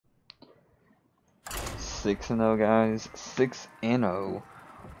6-0, guys. 6-0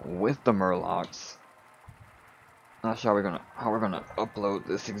 with the Murlocs. Not sure how we're gonna upload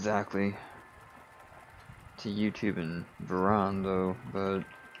this exactly to YouTube and Veron though, but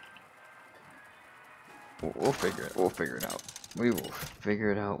we'll figure it. We'll figure it out. We will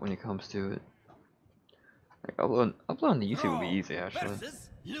figure it out when it comes to it. Like uploading to YouTube will be easy actually.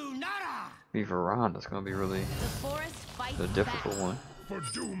 Be Veron, that's gonna be really the difficult one. For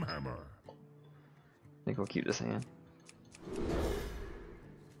Doomhammer. I think we'll keep this hand.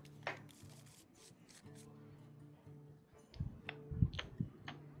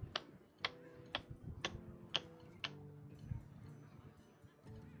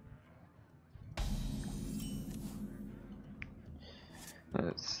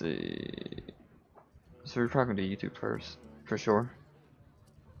 Let's see. So we're probably gonna do YouTube first, for sure.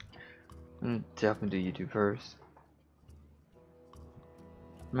 I'm gonna definitely do YouTube first.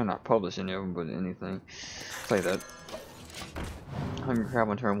 I might not publish any of them, but anything. Play that. Hungry Crab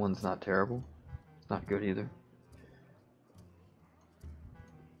on turn 1's not terrible. It's not good either.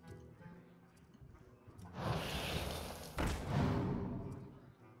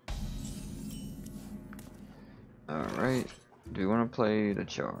 Alright. Do we want to play the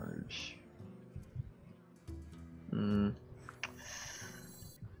charge?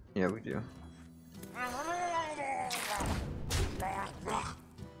 Yeah, we do.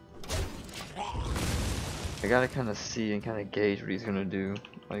 I gotta kind of see and kind of gauge what he's gonna do.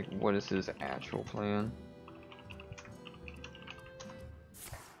 Like, what is his actual plan?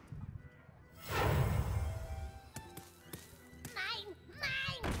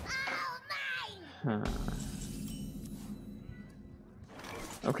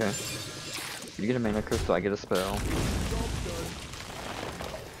 Okay. You get a mana crystal, I get a spell.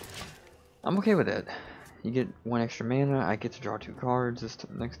 I'm okay with that. You get 1 extra mana, I get to draw 2 cards this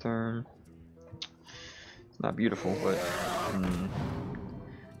next turn. It's not beautiful, but I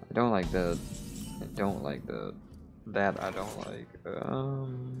don't like the. I don't like the. That I don't like.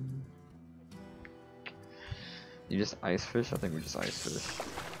 You just ice fish? I think we just ice fish.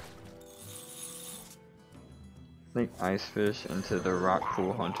 I think ice fish into the rock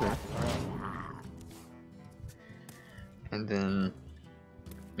pool hunter. And then,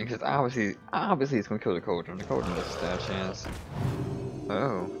 because obviously it's gonna kill the cauldron. The cauldron doesn't stand a chance.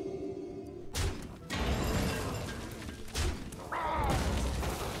 Oh.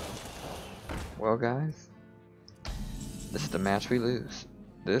 Well, guys, this is the match we lose.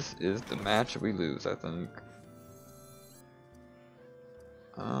 This is the match we lose, I think.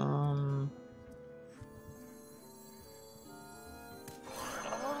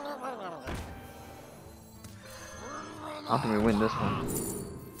 I don't think we win this one.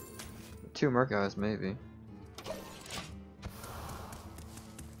 2 Merc-Eyes, maybe.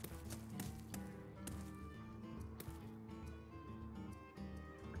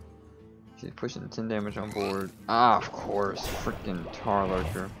 She's pushing 10 damage on board. Ah, of course. Freaking Tar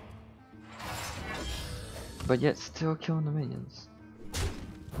Lurker. But yet still killing the minions.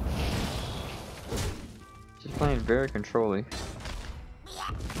 She's playing very controlly.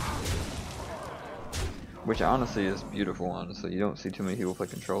 Which honestly is beautiful, honestly. You don't see too many people play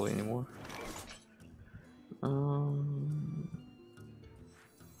controlly anymore.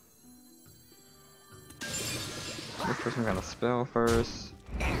 This person got a spell first.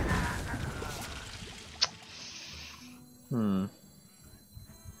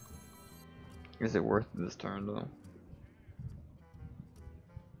 Is it worth this turn though?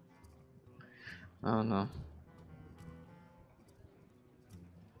 I don't know.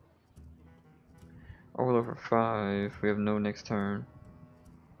 Overload for 5. We have no next turn.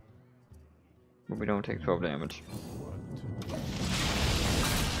 But we don't take 12 damage.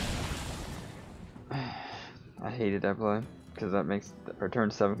 I hated that play. Because that makes her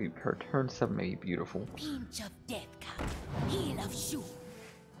turn 7 may be beautiful. Pinch of death cup. He loves you.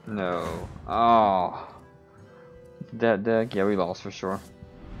 No. Oh. That deck, yeah, we lost for sure.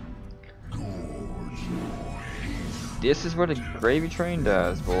 This is where the gravy train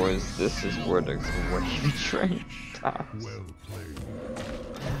dies, boys. This is where the gravy train dies.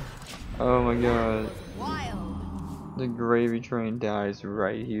 Oh my god. The gravy train dies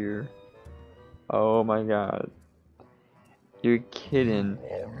right here. Oh my god. You're kidding.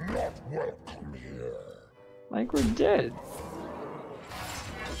 Like, we're dead.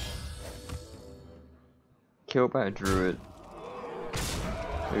 Killed by a druid.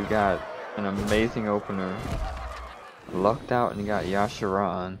 We got an amazing opener. Lucked out and got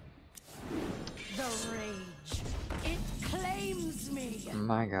Yasharan. The rage. It claims me.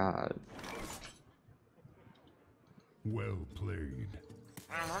 My god. Well played.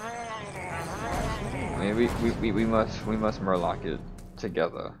 mean, we must Murloc it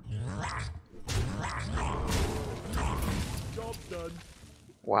together. Job done.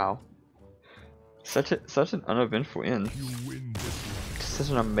 Wow. Such an uneventful end. You win this one. Such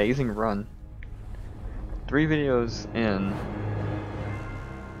an amazing run. 3 videos in.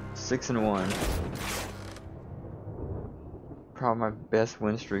 6-1. Probably my best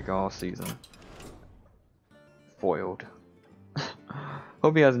win streak all season. Foiled.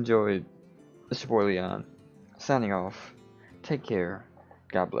 Hope you guys enjoyed. It's your boy Leon. Signing off. Take care.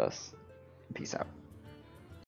 God bless. Peace out.